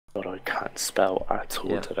can't spell at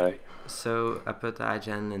all today. So I put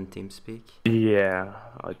IGN in TeamSpeak. Yeah,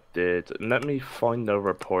 I did. Let me find the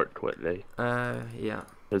report quickly. Yeah.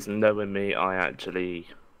 Because knowing me, I actually,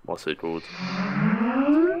 what's it called?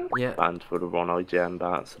 Yeah. Banned for the wrong IGN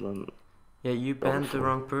accident. Yeah, you banned the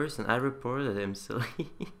wrong person. I reported him, silly.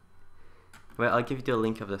 Well, I'll give you the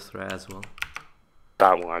link of the thread as well.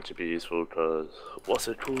 That will actually be useful because what's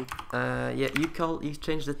it called? Yeah, you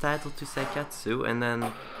changed the title to Saikatsu and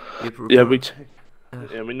then you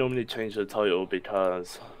we normally change the title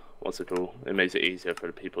because what's it called? It makes it easier for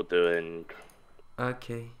the people doing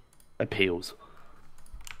appeals.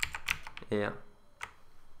 Yeah.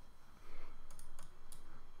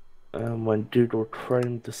 When Google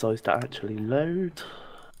Chrome decides to actually load.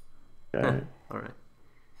 Okay. Alright.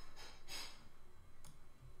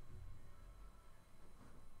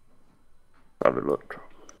 Have a look.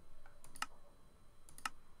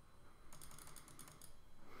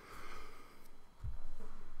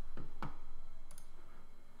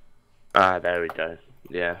 Ah, there we go.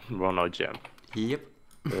 Yeah, wrong IGN. Yep.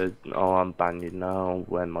 I'll unban you now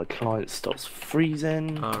when my client stops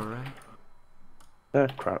freezing. Alright. Ah,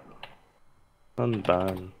 crap.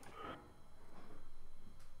 Unban.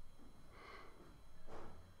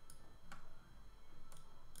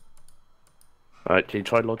 Alright, can you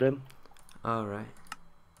try log in? Alright.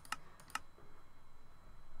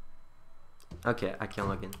 Okay, I can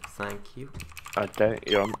log in. Thank you. Okay,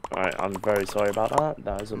 alright, I'm very sorry about that.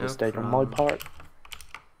 That is a mistake on my part.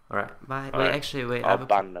 Alright, bye. All right. Wait, I'll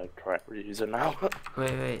ban the correct user now.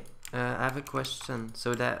 wait. I have a question.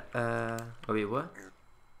 So that, wait, what?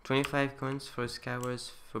 25 coins for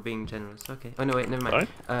Skywars for being generous. Okay. Oh no, wait, never mind.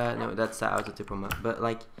 No, that's the auto diploma. But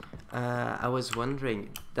like, I was wondering,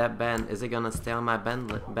 that ban, is it gonna stay on my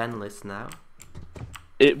ban list now?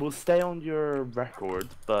 It will stay on your record,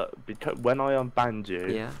 but because when I unbanned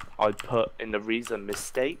you, I put in the reason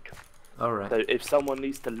mistake. Alright. So if someone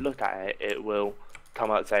needs to look at it, it will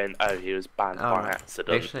come out saying, "Oh, he was banned by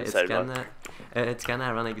accident." Actually, so it's kinda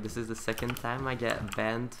ironic. This is the second time I get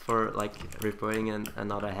banned for like reporting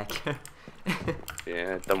another hacker.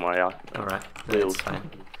 Yeah, don't worry. Alright, that's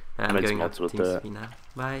fine. I'm going up to TeamSpeak now.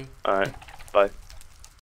 Bye. Alright, bye.